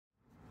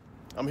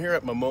I'm here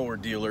at my mower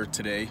dealer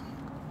today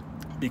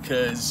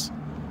because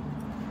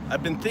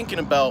I've been thinking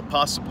about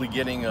possibly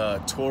getting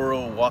a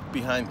Toro walk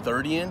behind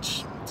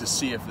 30-inch to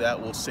see if that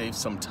will save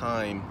some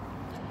time,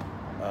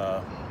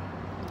 off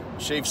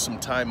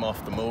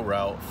the mow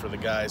route for the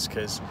guys,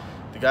 because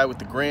the guy with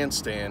the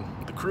grandstand,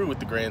 the crew with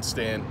the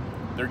grandstand,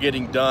 they're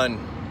getting done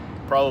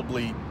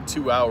probably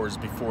 2 hours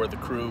before the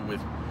crew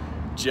with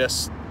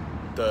just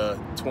the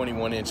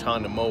 21-inch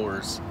Honda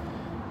mowers,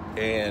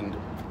 and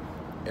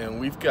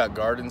we've got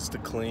gardens to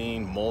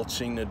clean,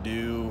 mulching to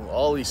do,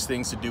 all these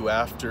things to do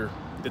after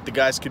that the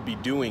guys could be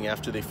doing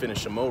after they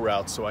finish a mow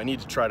route. So I need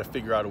to try to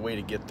figure out a way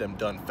to get them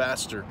done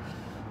faster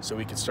so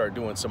we can start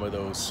doing some of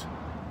those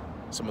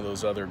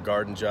other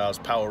garden jobs,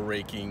 power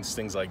rakings,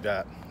 things like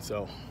that.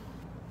 So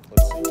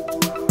let's see.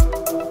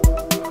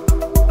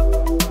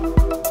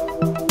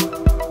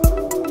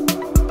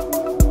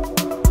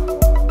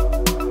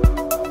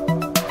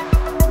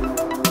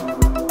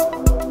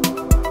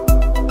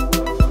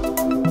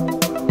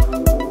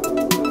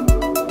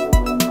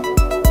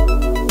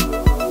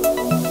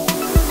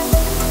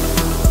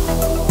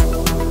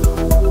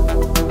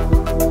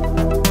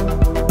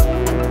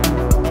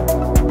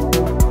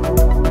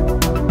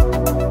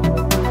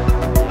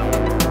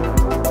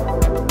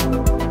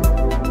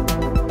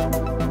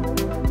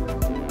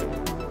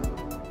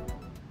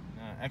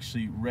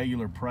 Actually,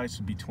 regular price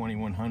would be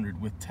 $2,100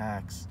 with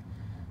tax,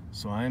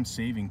 so I am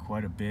saving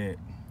quite a bit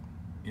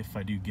if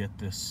I do get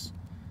this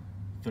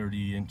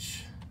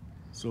 30-inch.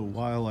 So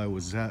while I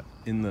was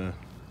in the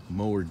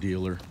mower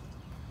dealer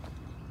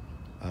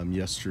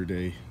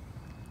yesterday,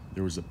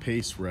 there was a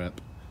Pace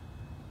rep,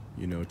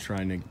 you know,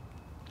 trying to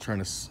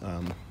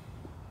I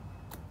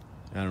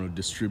don't know,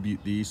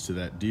 distribute these to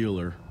that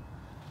dealer.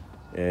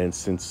 And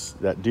since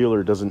that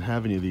dealer doesn't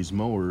have any of these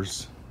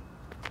mowers,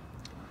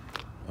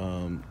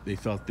 they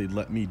thought they'd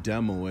let me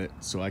demo it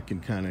so I can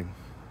kind of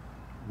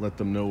let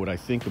them know what I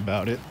think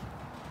about it.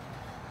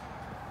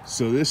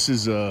 So this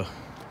is I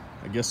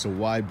guess a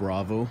Y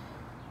Bravo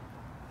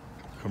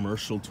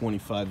commercial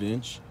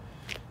 25-inch,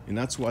 and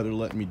that's why they're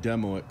letting me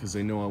demo it, because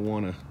they know I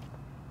want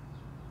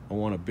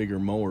a bigger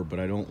mower, but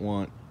I don't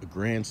want a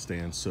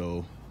grandstand.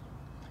 So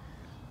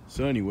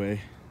anyway,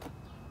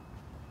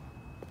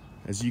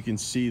 as you can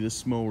see,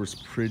 this mower's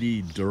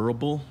pretty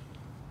durable.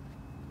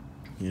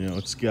 You know,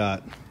 it's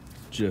got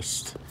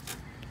just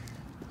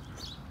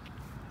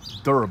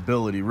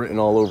durability written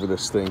all over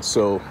this thing.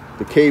 So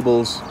the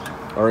cables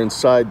are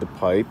inside the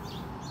pipe.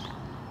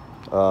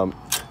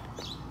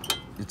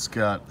 It's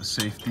got a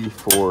safety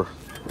for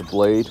the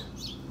blade.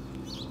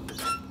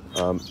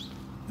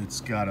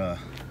 It's got a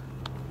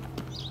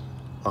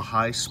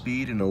high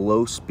speed and a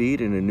low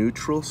speed and a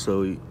neutral,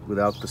 so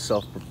without the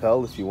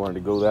self-propel if you wanted to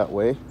go that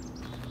way.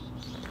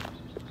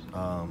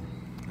 I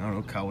don't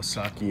know,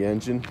 Kawasaki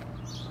engine.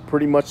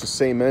 Pretty much the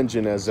same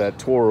engine as that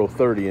Toro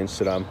 30-inch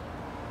that I'm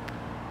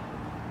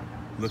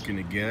looking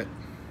to get.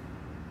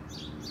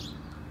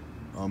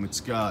 It's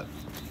got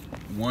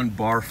one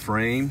bar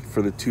frame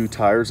for the 2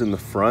 tires in the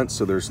front,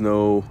 so there's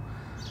no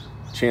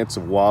chance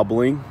of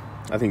wobbling.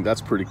 I think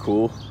that's pretty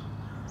cool.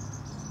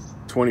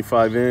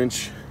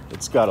 25-inch.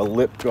 It's got a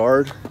lip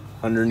guard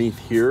underneath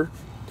here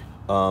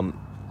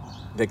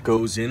that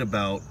goes in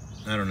about,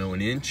 I don't know,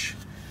 an inch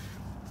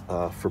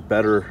for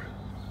better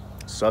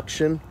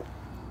suction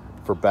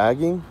for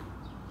bagging.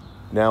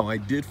 Now, I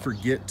did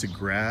forget to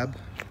grab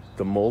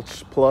the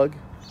mulch plug,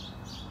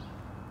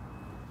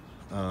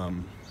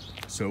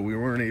 so we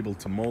weren't able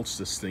to mulch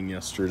this thing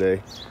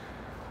yesterday.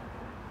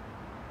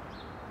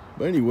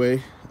 But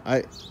anyway,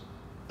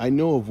 I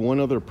know of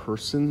one other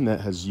person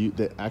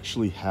that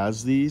actually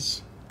has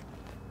these.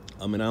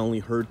 And I only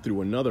heard through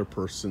another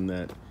person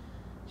that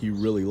he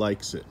really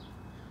likes it.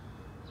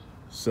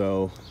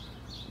 So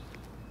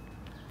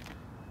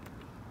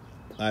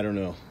I don't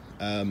know.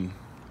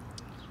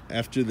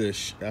 After the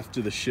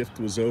shift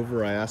was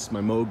over, I asked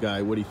my mow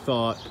guy what he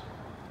thought,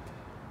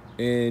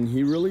 and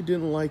he really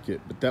didn't like it.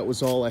 But that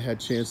was all I had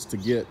chance to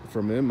get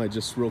from him. I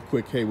just real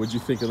quick, hey, what'd you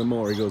think of the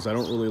mower? He goes, I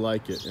don't really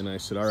like it. And I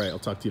said, all right, I'll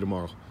talk to you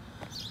tomorrow.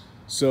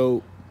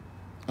 So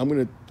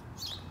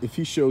if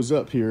he shows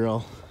up here,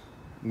 I'm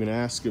gonna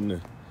ask him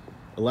to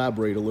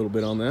elaborate a little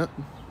bit on that.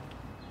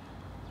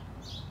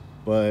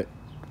 But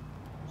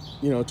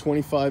you know,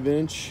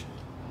 25-inch,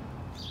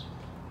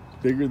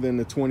 bigger than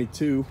the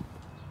 22.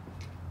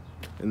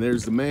 And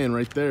there's the man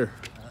right there.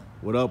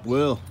 What up,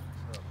 Will?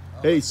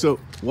 Hey, so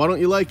why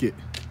don't you like it?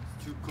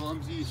 It's too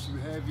clumsy, it's too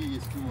heavy,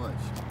 it's too much.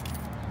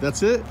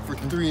 That's it? For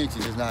 3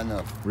 inches, it's not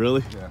enough.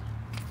 Really? Yeah.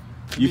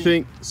 You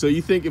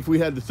think if we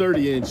had the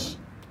 30-inch,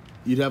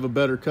 you'd have a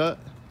better cut?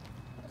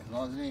 As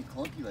long as it ain't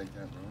clunky like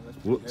that, bro. That's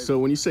pretty heavy. So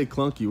when you say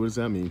clunky, what does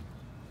that mean?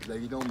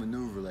 Like you don't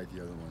maneuver like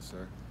the other one,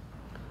 sir.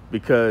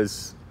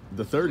 Because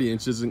the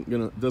 30-inch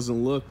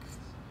doesn't look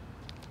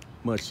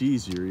much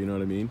easier, you know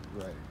what I mean?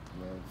 Right.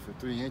 Well, for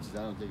 3 inches,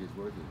 I don't think it's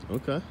worth it.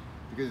 Okay.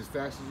 Because as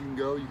fast as you can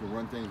go, you can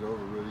run things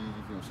over really easy.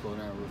 You can slow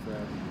down real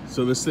fast.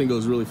 So this thing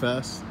goes really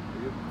fast?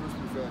 Yeah, it goes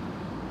pretty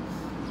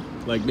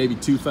fast. Like maybe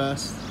too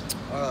fast?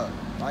 I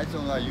just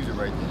don't know how to use it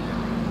right then yet.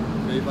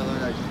 Maybe if I learn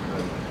how to use it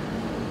right.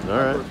 All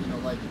I right. personally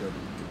don't like it though.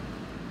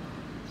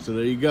 So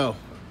there you go.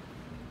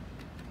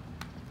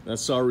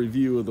 That's our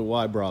review of the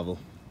Y Bravo.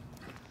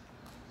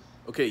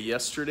 Okay,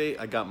 yesterday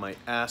I got my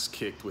ass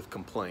kicked with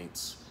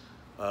complaints.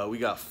 We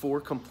got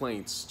 4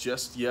 complaints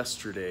just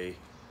yesterday.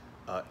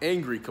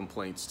 Angry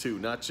complaints too,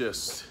 not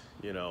just,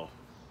 you know,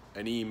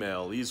 an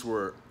email. These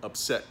were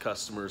upset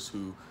customers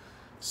who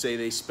say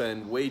they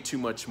spend way too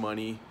much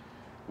money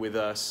with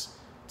us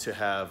to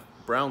have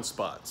brown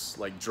spots,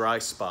 like dry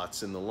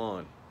spots in the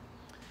lawn.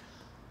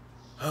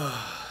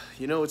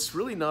 You know, it's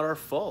really not our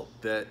fault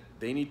that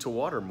they need to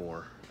water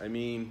more. I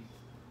mean,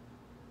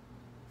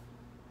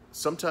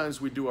 sometimes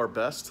we do our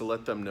best to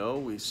let them know.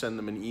 We send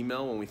them an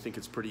email when we think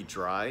it's pretty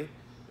dry,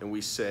 and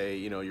we say,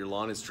 you know, your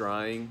lawn is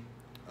drying,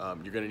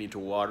 you're gonna need to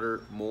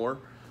water more.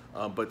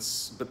 But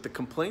the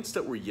complaints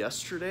that were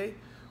yesterday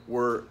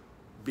were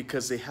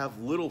because they have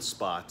little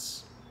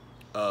spots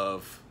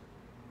of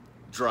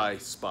dry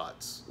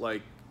spots,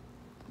 like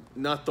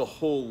not the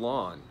whole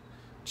lawn,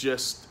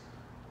 just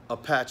a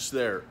patch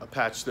there, a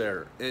patch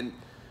there. And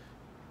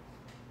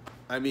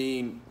I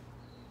mean,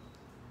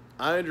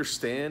 I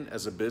understand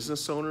as a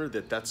business owner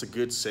that that's a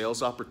good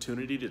sales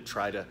opportunity to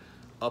try to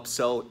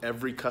upsell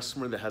every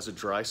customer that has a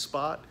dry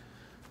spot.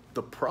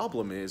 The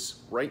problem is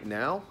right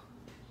now,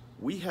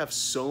 we have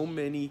so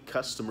many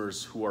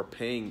customers who are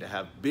paying to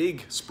have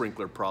big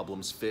sprinkler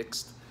problems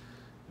fixed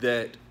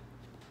that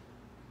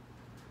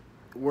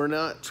we're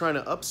not trying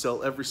to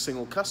upsell every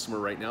single customer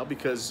right now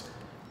because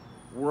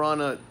we're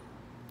on a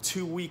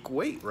 2-week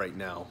wait right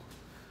now.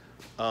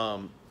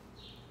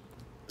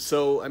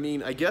 So, I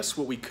mean, I guess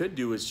what we could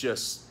do is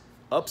just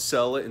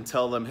upsell it and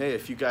tell them, hey,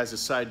 if you guys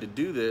decide to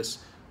do this,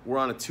 we're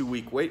on a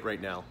 2-week wait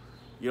right now.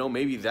 You know,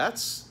 maybe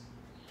that's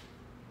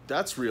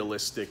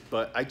realistic,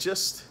 but I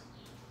just,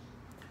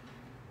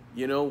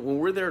 you know, when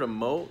we're there to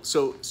mow,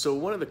 so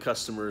one of the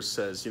customers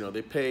says, you know,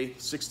 they pay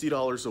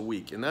 $60 a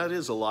week, and that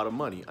is a lot of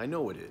money. I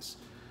know it is,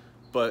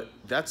 but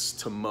that's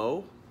to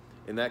mow,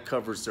 and that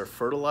covers their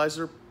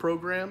fertilizer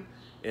program,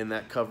 and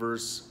that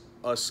covers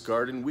us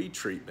garden weed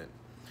treatment.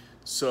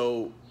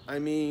 So, I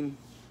mean,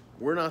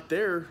 we're not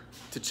there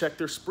to check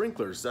their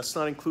sprinklers. That's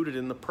not included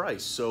in the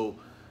price. So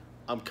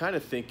I'm kind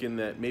of thinking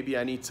that maybe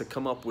I need to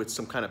come up with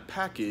some kind of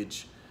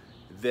package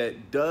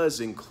that does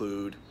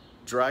include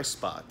dry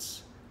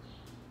spots.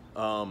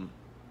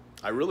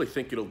 I really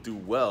think it'll do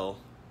well,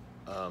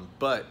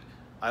 but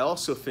I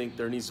also think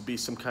there needs to be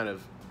some kind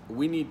of,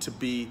 we need to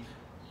be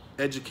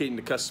educating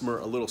the customer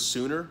a little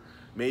sooner,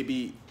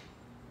 maybe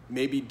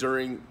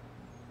during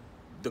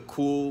the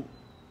cool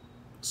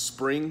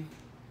spring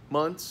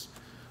months.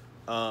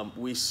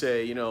 We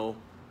say, you know,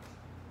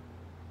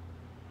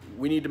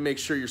 we need to make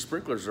sure your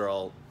sprinklers are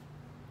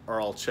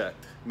all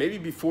checked. Maybe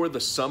before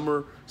the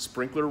summer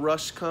sprinkler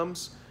rush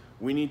comes,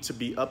 we need to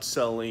be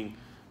upselling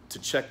to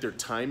check their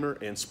timer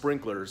and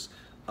sprinklers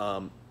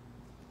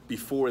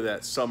before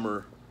that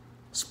summer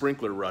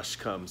sprinkler rush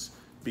comes,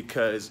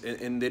 because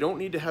and they don't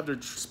need to have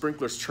their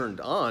sprinklers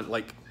turned on,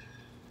 like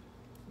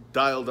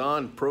dialed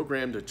on,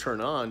 programmed to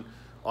turn on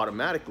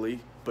automatically,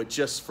 but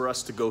just for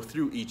us to go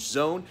through each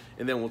zone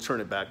and then we'll turn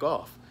it back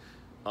off.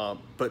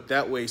 But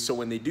that way, so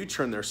when they do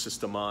turn their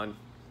system on,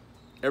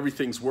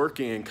 everything's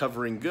working and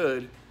covering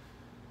good.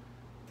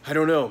 I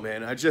don't know,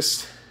 man. I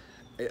just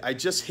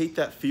hate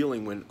that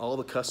feeling when all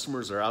the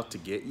customers are out to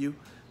get you.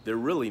 They're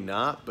really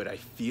not, but I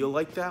feel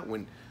like that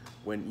when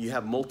you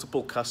have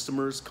multiple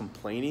customers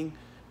complaining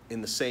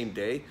in the same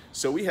day.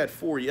 So we had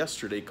 4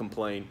 yesterday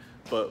complain,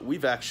 but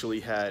we've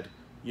actually had,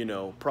 you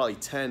know, probably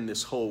 10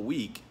 this whole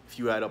week, if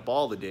you add up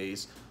all the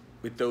days,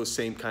 with those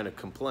same kind of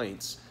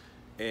complaints.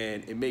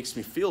 And it makes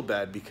me feel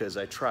bad because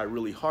I try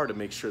really hard to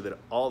make sure that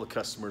all the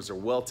customers are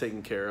well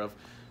taken care of,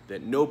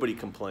 that nobody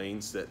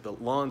complains, that the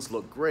lawns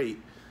look great.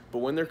 But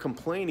when they're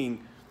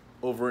complaining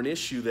over an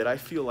issue that I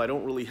feel I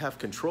don't really have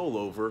control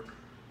over,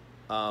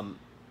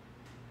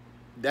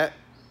 that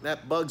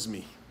bugs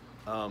me.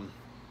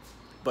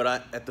 But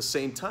at the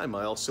same time,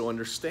 I also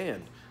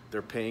understand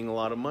they're paying a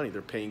lot of money.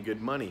 They're paying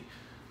good money.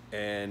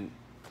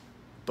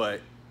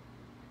 But,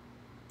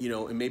 you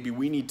know, and maybe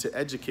we need to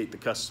educate the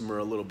customer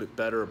a little bit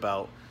better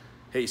about,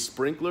 hey,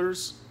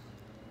 sprinklers,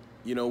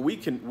 you know,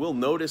 we'll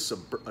notice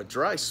a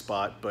dry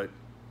spot, but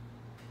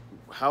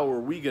how are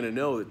we going to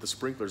know that the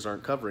sprinklers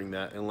aren't covering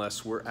that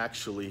unless we're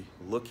actually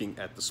looking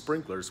at the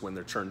sprinklers when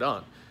they're turned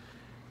on?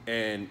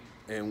 And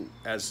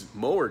as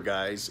mower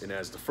guys and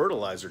as the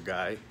fertilizer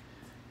guy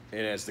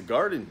and as the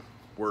garden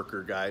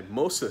worker guy,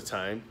 most of the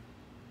time,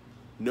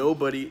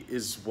 nobody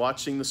is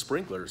watching the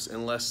sprinklers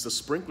unless the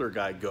sprinkler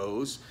guy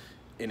goes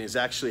and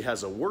actually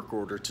has a work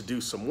order to do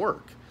some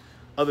work.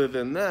 Other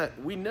than that,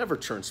 we never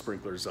turn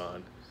sprinklers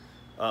on.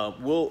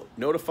 We'll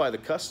notify the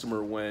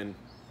customer when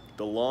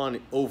the lawn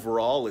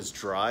overall is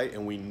dry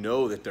and we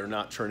know that they're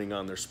not turning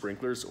on their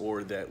sprinklers,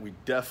 or that we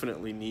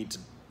definitely need to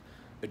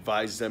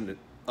advise them to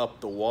up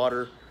the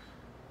water.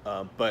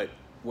 But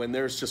when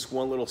there's just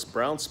one little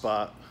brown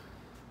spot,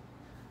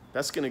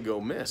 that's gonna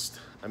go missed.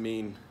 I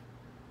mean,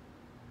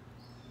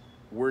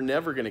 we're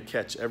never going to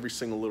catch every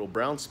single little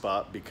brown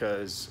spot,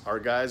 because our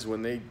guys,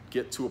 when they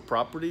get to a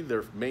property,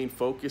 their main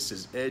focus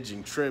is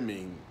edging,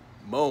 trimming,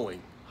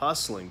 mowing,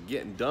 hustling,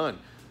 getting done,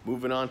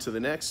 moving on to the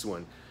next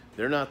one.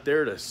 They're not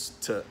there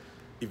to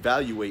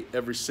evaluate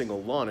every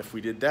single lawn. If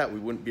we did that, we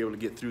wouldn't be able to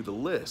get through the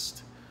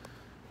list,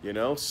 you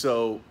know?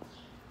 So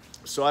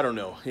I don't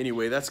know.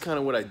 Anyway, that's kind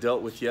of what I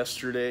dealt with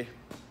yesterday.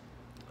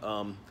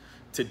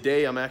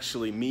 Today I'm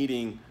actually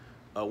meeting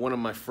one of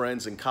my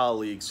friends and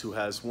colleagues who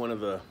has one of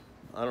the,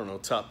 I don't know,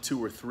 top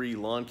 2 or 3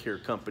 lawn care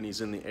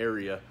companies in the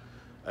area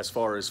as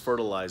far as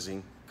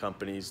fertilizing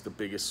companies. The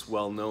biggest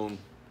well-known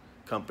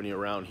company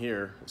around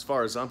here, as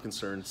far as I'm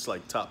concerned, it's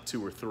like top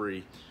 2 or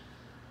 3.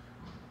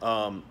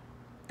 And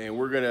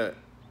we're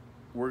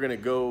gonna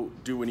go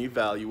do an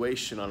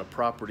evaluation on a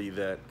property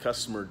that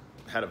customer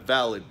had a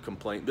valid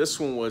complaint. This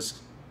one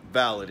was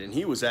valid, and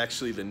he was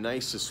actually the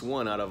nicest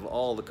one out of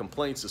all the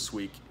complaints this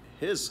week.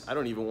 I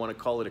don't even want to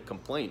call it a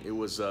complaint. It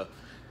was a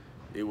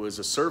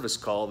service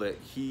call that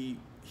he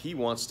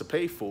wants to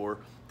pay for,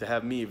 to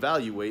have me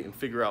evaluate and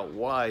figure out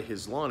why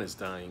his lawn is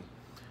dying.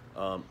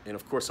 And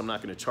of course I'm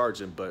not going to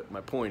charge him, but my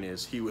point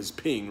is he was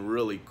being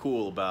really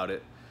cool about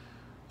it.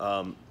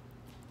 And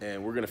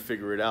we're going to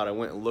figure it out. I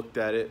went and looked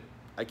at it.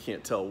 I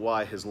can't tell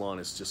why his lawn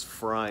is just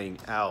frying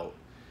out.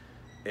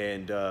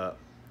 And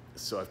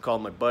so I've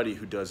called my buddy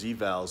who does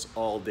evals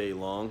all day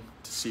long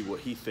to see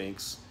what he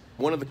thinks.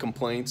 One of the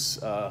complaints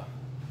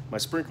my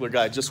sprinkler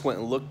guy just went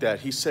and looked at,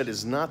 he said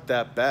is not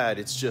that bad.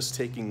 It's just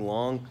taking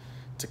long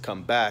to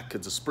come back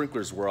because the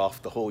sprinklers were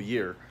off the whole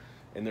year.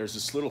 And there's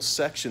this little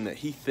section that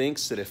he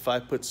thinks that if I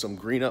put some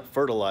Green Up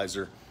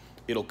fertilizer,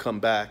 it'll come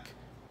back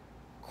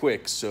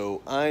quick.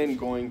 So I'm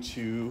going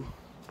to,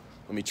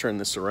 let me turn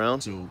this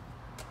around. So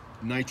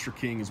Nitro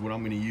King is what I'm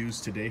going to use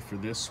today for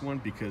this one,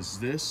 because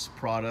this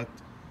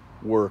product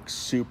works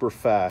super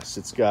fast.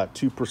 It's got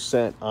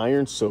 2%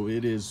 iron, so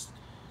it is,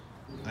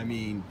 I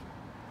mean,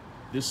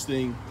 this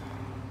thing,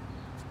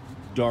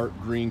 dark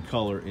green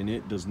color, and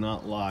it does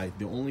not lie.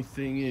 The only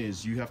thing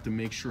is you have to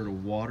make sure to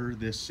water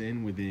this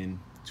in within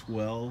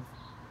 12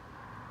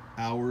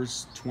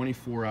 hours,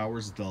 24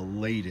 hours, the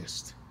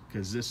latest,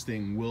 because this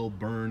thing will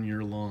burn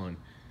your lawn.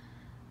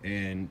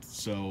 And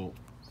so,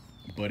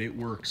 but it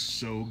works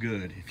so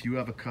good. If you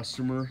have a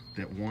customer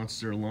that wants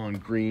their lawn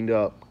greened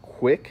up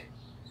quick,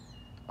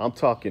 I'm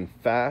talking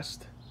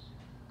fast,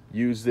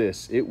 use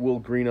this. It will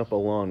green up a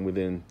lawn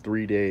within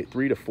 3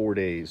 to 4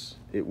 days.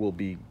 It will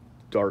be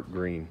dark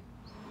green.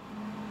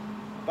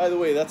 By the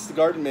way, that's the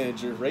garden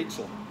manager,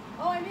 Rachel.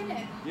 Oh, I'm in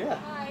it. Yeah.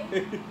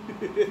 Hi.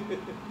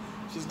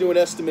 She's doing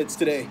estimates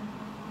today,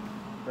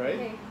 right?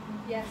 Okay.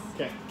 Yes.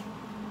 Okay.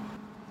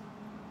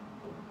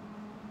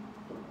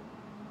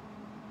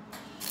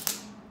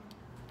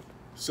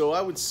 So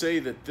I would say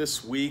that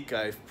this week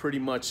I've pretty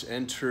much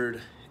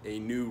entered a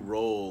new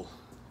role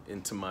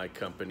into my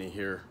company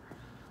here.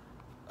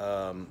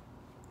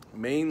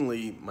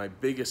 Mainly my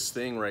biggest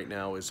thing right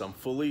now is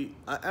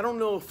I don't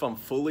know if I'm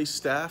fully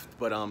staffed,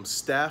 but I'm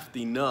staffed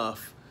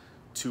enough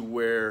to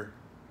where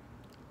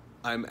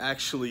I'm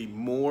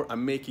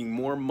making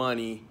more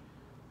money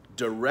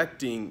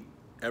directing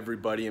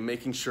everybody and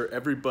making sure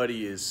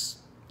everybody is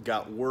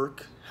got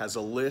work, has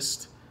a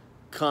list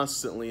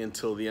constantly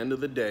until the end of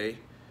the day,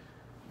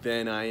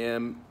 than I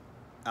am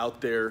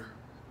out there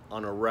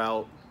on a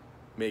route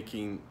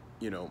making,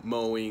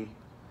 mowing.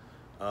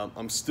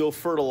 I'm still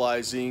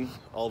fertilizing,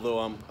 although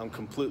I'm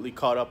completely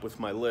caught up with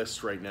my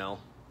list right now.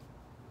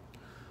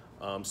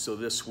 So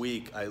this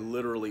week, I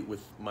literally,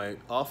 with my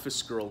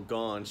office girl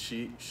gone,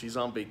 she's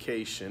on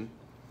vacation.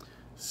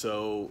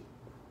 So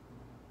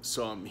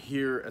I'm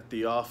here at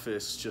the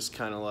office, just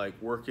kind of like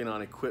working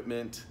on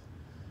equipment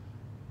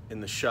in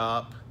the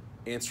shop,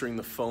 answering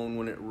the phone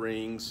when it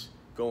rings,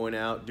 going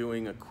out,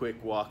 doing a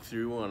quick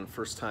walkthrough on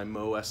first time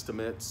mow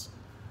estimates.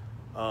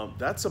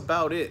 That's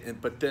about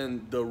it. But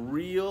then the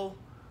real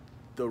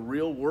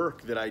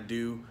work that I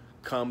do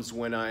comes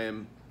when I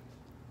am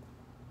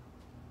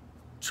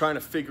trying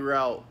to figure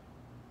out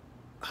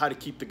how to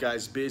keep the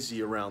guys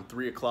busy around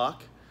 3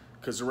 o'clock,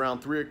 because around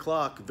 3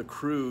 o'clock the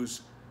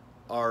crews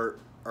are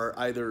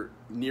either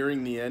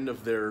nearing the end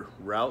of their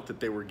route that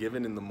they were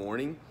given in the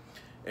morning,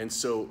 and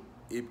so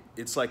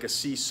it's like a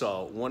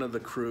seesaw. One of the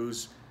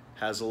crews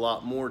has a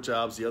lot more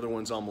jobs, the other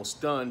one's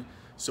almost done,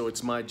 so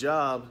it's my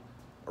job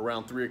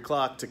around 3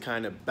 o'clock to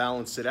kind of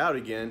balance it out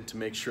again to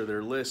make sure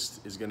their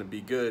list is going to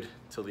be good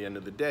till the end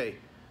of the day.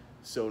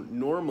 So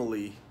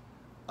normally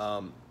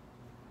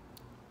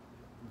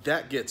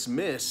that gets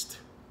missed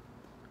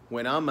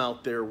when I'm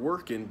out there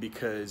working,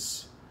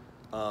 because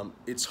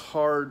it's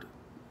hard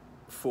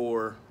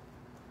for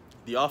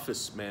the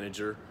office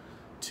manager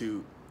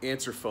to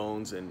answer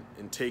phones and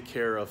take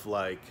care of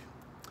like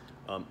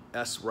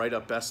write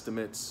up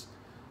estimates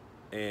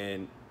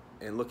and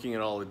looking at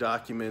all the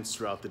documents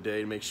throughout the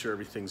day to make sure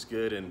everything's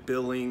good, and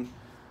billing.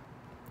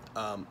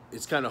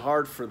 It's kind of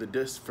hard for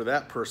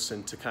that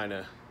person to kind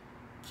of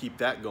keep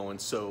that going.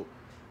 So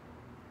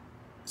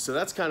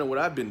that's kind of what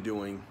I've been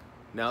doing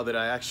now that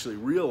I actually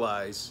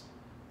realize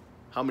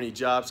how many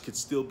jobs could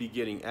still be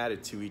getting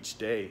added to each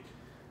day.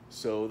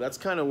 So that's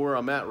kind of where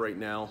I'm at right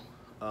now.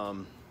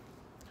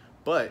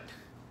 But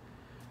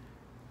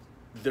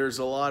there's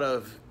a lot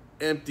of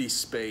empty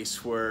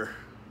space where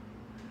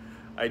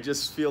I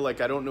just feel like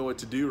I don't know what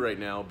to do right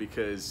now,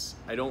 because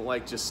I don't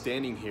like just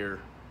standing here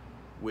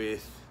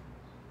with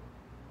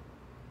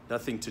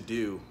nothing to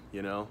do,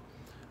 you know?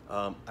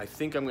 I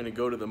think I'm gonna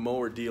go to the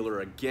mower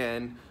dealer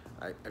again.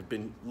 I've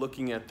been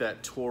looking at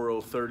that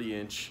Toro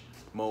 30-inch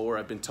mower.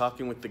 I've been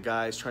talking with the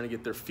guys, trying to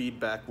get their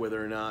feedback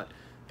whether or not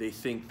they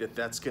think that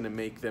that's gonna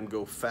make them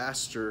go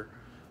faster.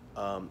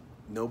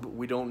 No, but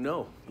we don't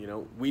know, you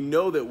know? We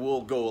know that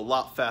we'll go a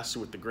lot faster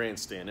with the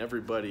Grandstand.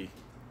 Everybody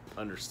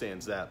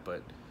understands that,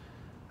 but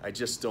I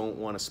just don't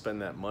want to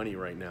spend that money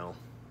right now.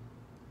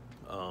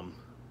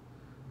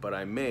 But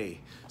I may.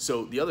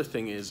 So the other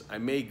thing is, I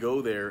may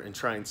go there and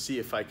try and see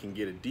if I can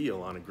get a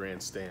deal on a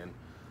Grandstand.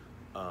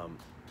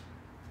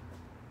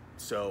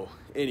 So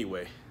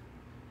anyway,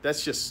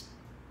 that's just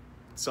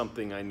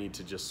something I need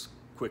to just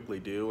quickly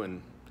do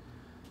and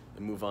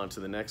move on to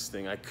the next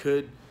thing. I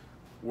could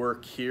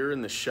work here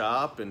in the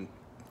shop and,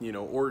 you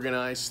know,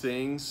 organize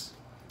things.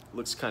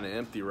 Looks kind of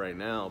empty right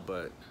now,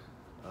 but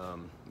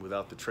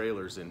without the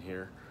trailers in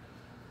here.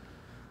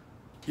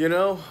 You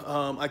know,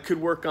 I could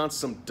work on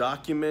some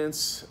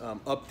documents,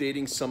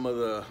 updating some of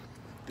the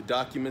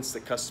documents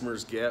that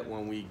customers get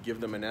when we give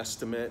them an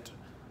estimate.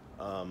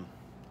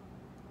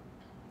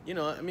 You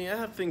know, I mean, I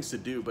have things to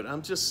do, but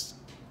I'm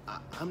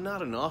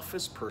not an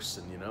office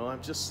person, you know? I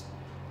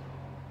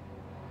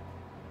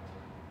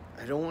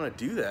don't want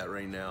to do that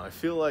right now. I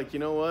feel like, you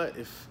know what,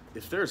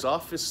 if there's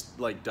office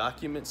like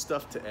document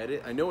stuff to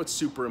edit, I know it's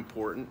super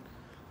important.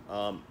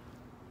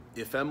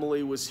 If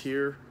Emily was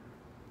here,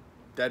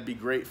 that'd be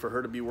great for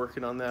her to be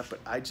working on that,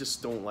 but I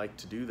just don't like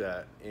to do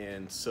that.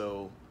 And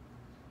so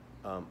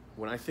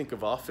when I think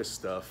of office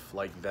stuff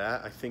like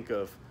that, I think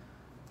of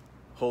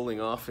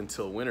holding off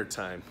until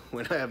wintertime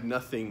when I have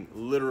nothing,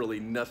 literally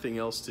nothing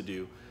else to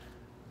do.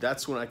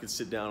 That's when I could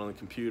sit down on the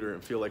computer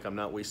and feel like I'm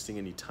not wasting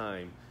any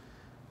time.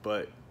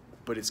 But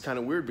it's kind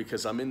of weird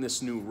because I'm in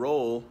this new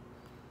role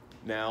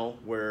now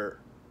where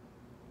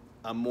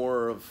I'm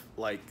more of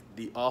like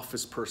the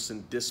office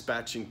person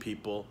dispatching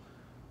people.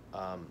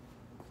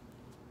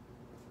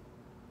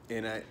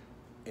 And I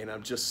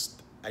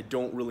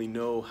don't really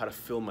know how to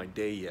fill my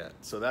day yet.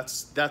 So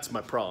that's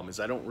my problem, is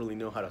I don't really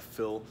know how to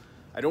fill.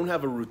 I don't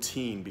have a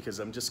routine because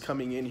I'm just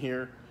coming in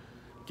here,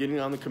 getting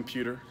on the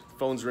computer,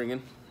 phone's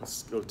ringing.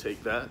 Let's go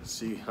take that,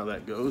 see how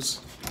that goes.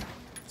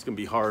 It's gonna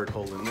be hard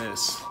holding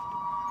this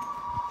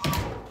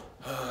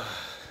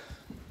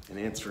and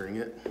answering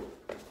it.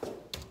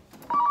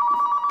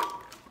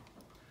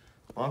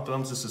 Long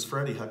Thumbs, this is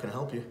Freddie. How can I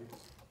help you?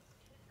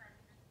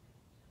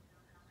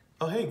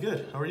 Oh, hey,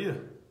 good. How are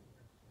you?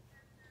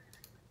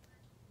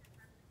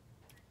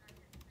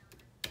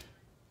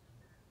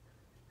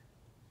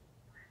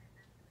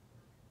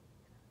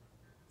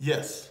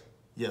 Yes,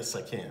 yes,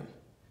 I can.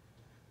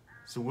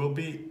 So we'll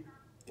be,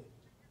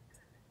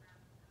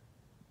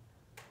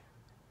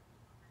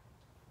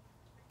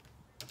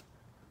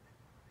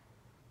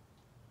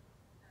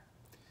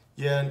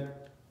 yeah,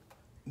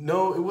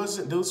 no, it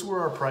wasn't, those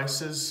were our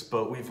prices,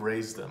 but we've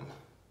raised them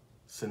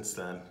since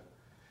then.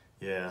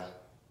 Yeah.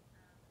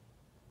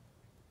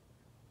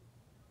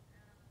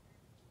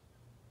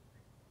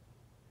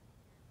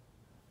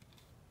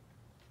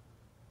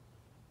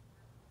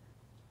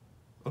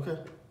 Okay.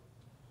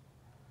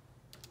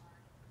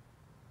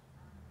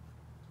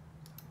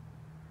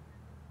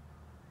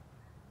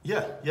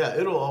 Yeah,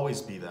 it'll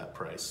always be that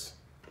price.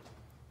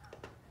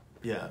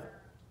 Yeah.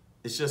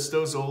 It's just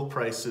those old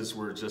prices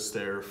were just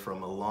there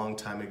from a long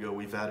time ago.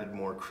 We've added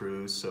more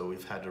crews, so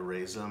we've had to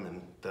raise them,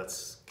 and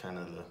that's kind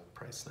of the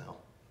price now.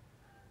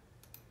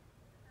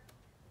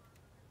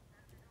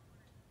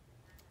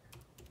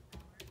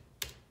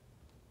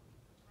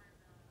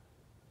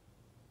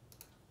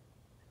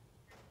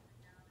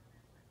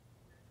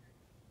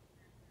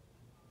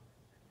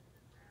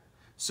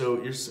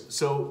 So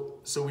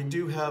we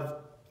do have,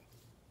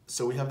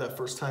 so we have that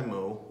first time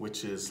mow,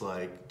 which is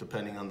like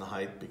depending on the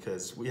height,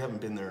 because we haven't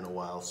been there in a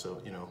while,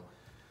 so you know.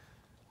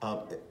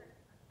 Um,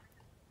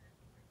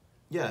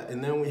 yeah,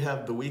 and then we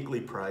have the weekly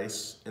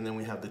price, and then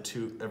we have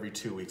the every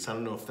 2 weeks. I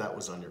don't know if that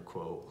was on your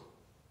quote.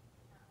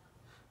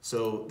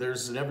 So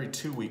there's an every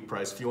 2 week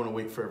price if you want to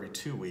wait for every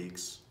 2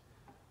 weeks.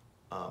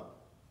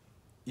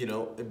 You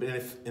know, and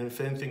if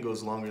anything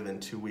goes longer than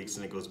 2 weeks,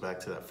 then it goes back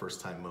to that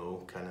first time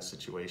mow kind of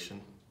situation,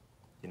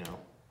 you know.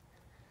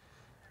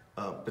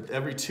 But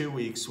every 2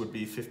 weeks would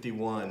be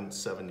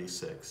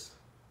 $51.76.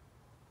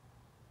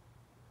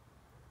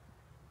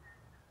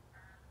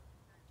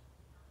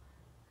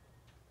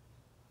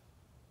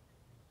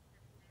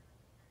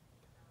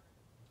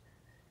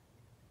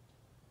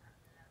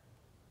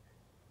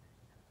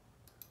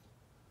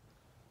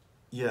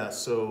 Yeah,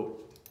 so,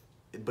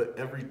 but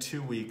every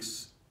 2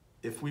 weeks,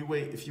 if you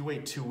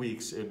wait 2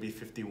 weeks, it would be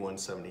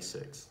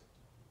 $51.76.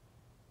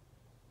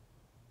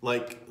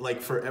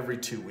 Like for every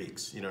 2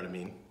 weeks, you know what I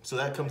mean? So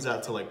that comes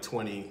out to like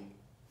 20,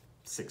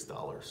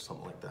 $6,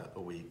 something like that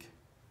a week,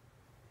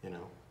 you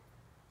know.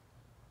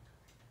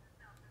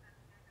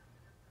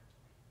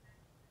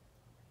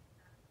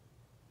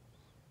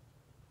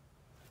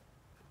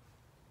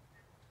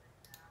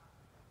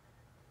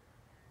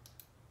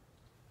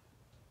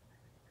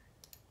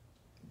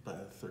 By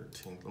the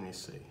 13th, let me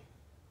see.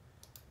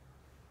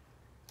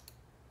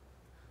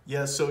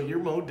 Yeah, so your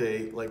mow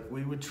day, like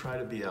we would try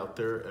to be out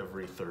there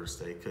every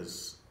Thursday,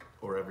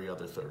 or every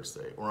other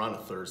Thursday, or on a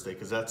Thursday,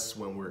 because that's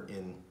when we're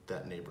in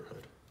that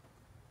neighborhood.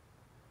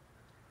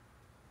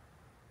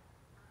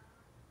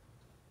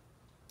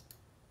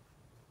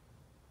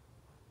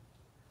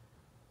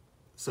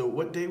 So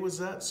what day was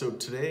that? So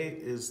today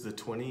is the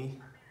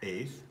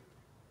 28th.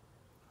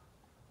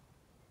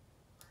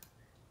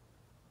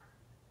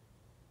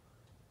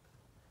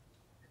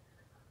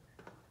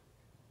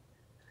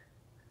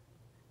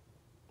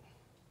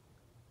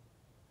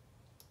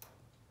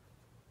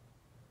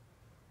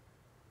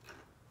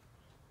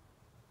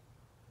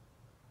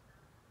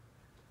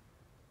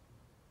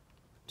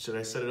 Should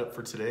I set it up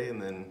for today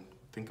and then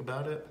think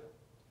about it?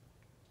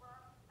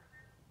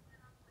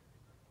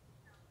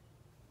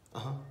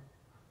 Uh-huh.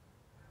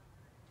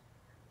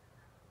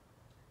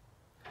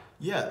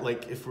 Yeah,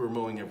 like if we're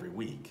mowing every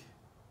week.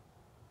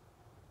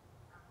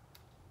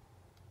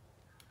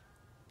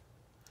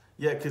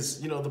 Yeah,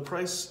 because, you know, the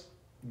price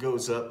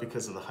goes up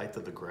because of the height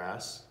of the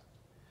grass.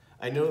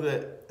 I know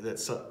that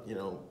some, you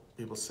know,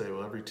 people say,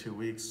 well, every 2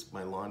 weeks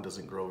my lawn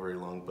doesn't grow very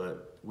long,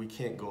 but we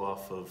can't go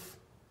off of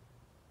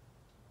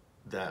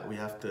that. We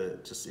have to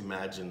just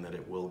imagine that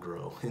it will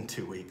grow in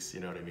 2 weeks,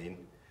 you know what I mean?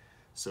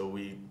 So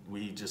we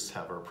just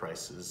have our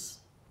prices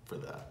for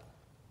that.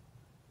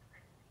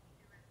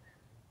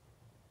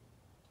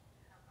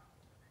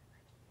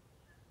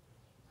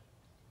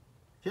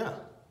 Yeah,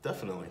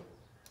 definitely.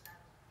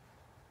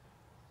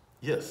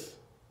 Yes.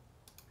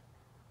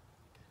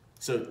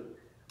 So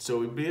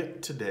we'd be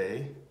at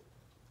today,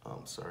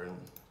 sorry,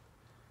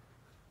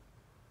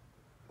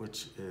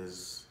 which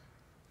is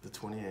the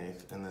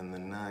 28th, and then the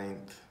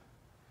 9th.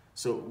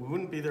 So we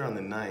wouldn't be there on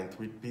the 9th,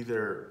 we'd be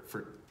there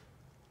for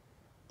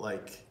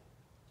like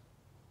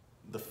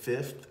the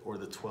 5th or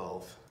the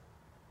 12th.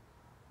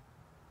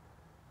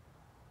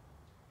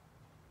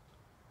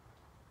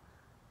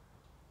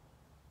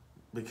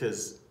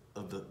 Because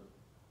of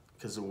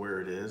where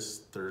it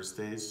is,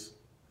 Thursdays,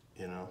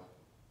 you know.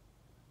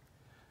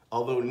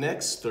 Although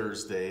next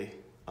Thursday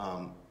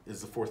is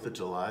the 4th of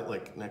July,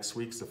 like next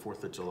week's the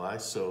 4th of July,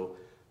 so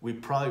we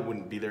probably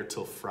wouldn't be there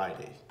till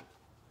Friday.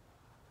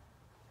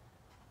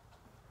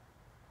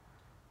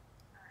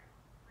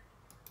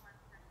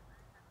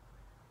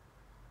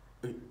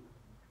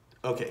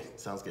 Okay,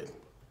 sounds good.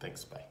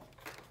 Thanks, bye.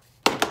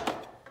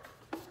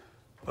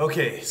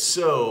 Okay,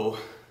 so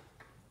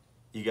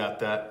you got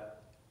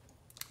that?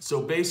 So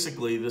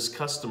basically this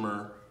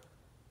customer,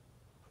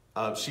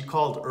 she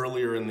called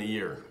earlier in the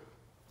year,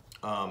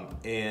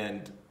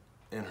 and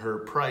her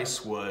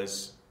price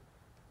was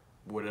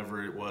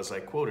whatever it was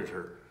I quoted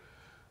her.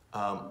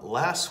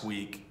 Last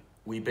week,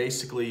 we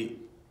basically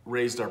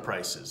raised our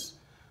prices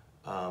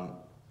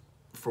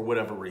for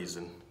whatever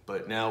reason,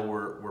 but now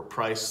we're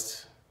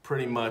priced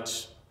pretty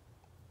much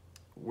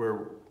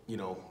where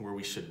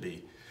we should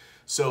be.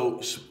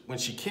 So when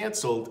she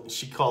canceled,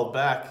 she called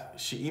back.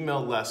 She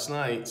emailed last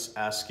night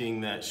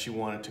asking that she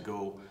wanted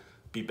to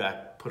be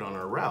back put on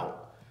our route.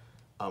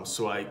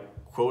 So I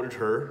quoted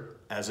her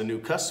as a new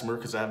customer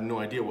because I have no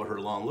idea what her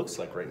lawn looks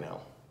like right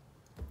now.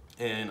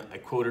 And I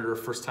quoted her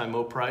first time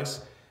mow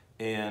price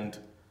and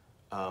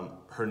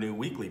her new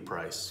weekly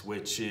price,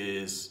 which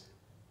is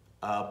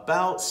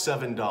about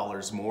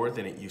 $7 more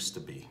than it used to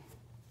be.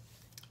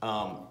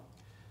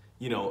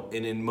 You know,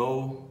 and in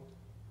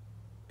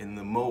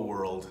the mow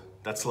world,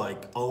 that's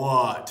like a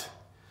lot.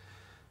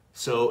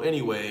 So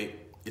anyway,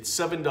 it's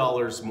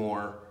 $7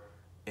 more,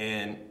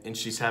 and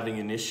she's having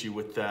an issue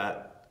with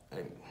that.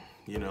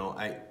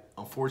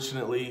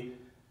 Unfortunately,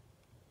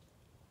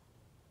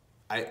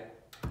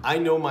 I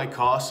know my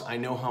costs. I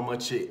know how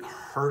much it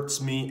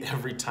hurts me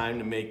every time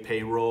to make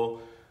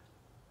payroll.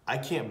 I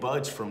can't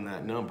budge from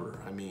that number.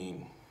 I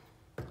mean,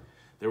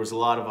 there was a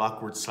lot of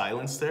awkward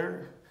silence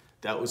there.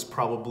 That was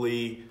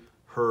probably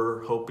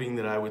her hoping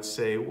that I would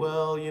say,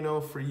 well, you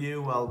know, for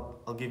you,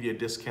 I'll give you a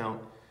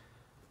discount.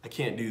 I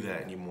can't do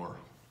that anymore.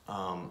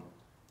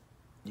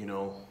 You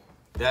know,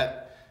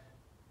 that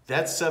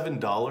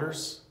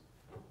 $7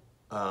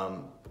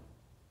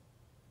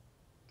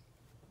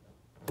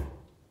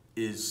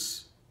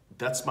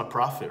 that's my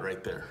profit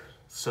right there.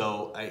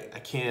 So I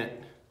can't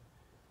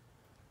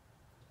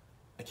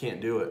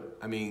do it.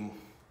 I mean,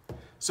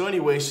 so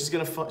anyway, she's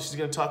gonna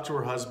talk to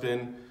her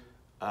husband.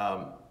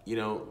 You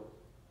know,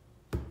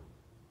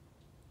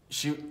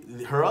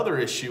 her other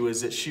issue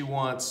is that she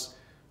wants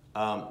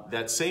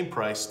that same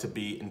price to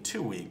be in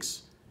 2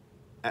 weeks.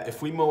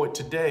 If we mow it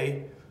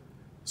today,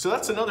 so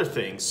that's another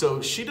thing.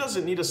 So she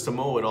doesn't need us to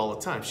mow it all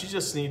the time. She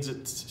just needs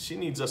it. She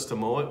needs us to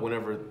mow it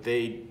whenever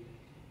they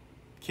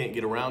can't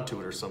get around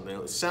to it or something.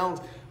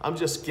 I'm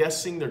just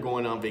guessing they're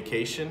going on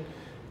vacation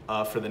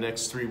for the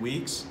next 3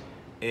 weeks,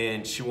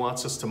 and she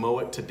wants us to mow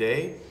it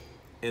today,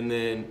 and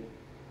then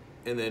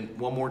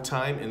one more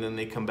time, and then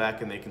they come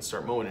back and they can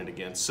start mowing it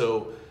again.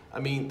 So, I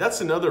mean,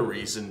 that's another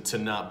reason to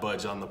not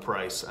budge on the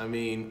price. I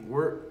mean,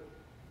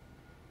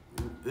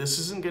 this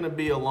isn't gonna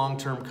be a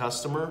long-term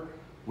customer.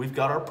 We've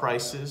got our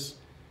prices,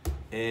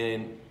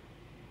 and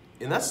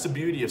that's the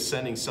beauty of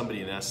sending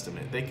somebody an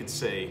estimate. They could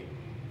say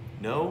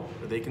no,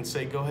 or they can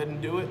say go ahead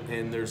and do it,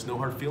 and there's no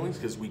hard feelings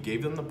because we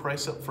gave them the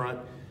price up front,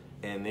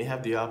 and they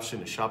have the option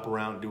to shop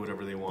around, do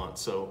whatever they want.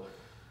 So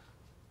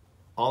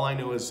all I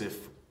know is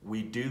if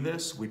we do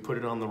this, we put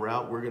it on the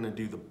route, we're gonna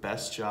do the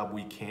best job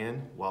we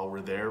can while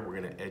we're there. We're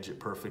gonna edge it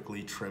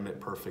perfectly, trim it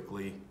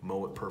perfectly,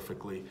 mow it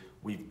perfectly.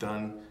 We've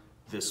done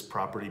this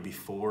property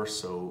before,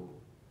 so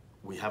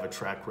we have a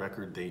track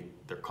record.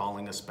 They're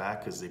calling us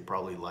back because they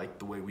probably like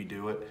the way we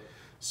do it.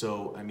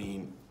 So, I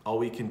mean, all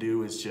we can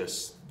do is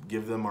just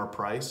give them our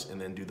price and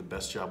then do the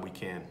best job we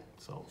can.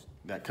 So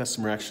that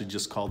customer actually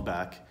just called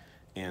back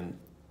and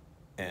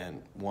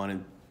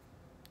wanted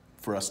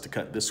for us to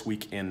cut this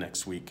week and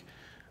next week.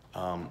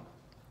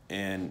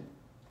 And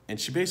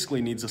she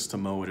basically needs us to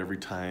mow it every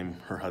time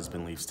her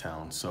husband leaves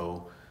town.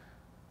 So,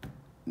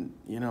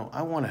 you know,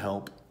 I want to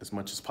help as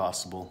much as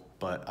possible,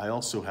 but I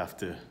also have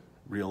to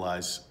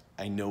realize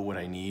I know what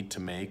I need to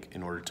make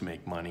in order to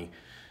make money.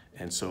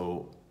 And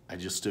so I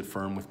just stood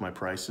firm with my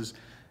prices.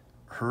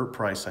 Her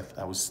price,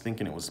 I was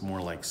thinking it was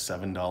more like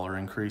 $7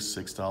 increase,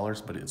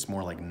 $6, but it's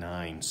more like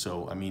 $9.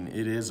 So, I mean,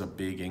 it is a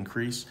big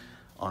increase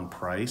on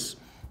price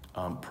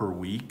per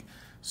week.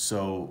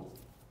 So,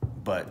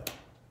 but,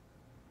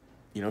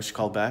 you know, she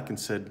called back and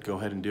said, go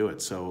ahead and do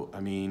it. So, I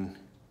mean,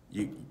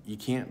 you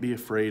can't be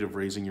afraid of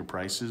raising your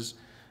prices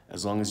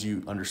as long as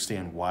you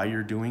understand why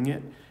you're doing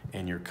it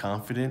and you're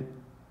confident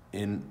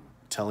in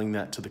telling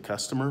that to the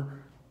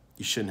customer.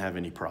 You shouldn't have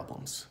any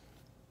problems.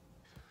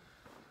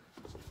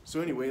 So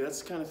anyway,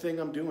 that's the kind of thing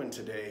I'm doing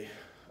today.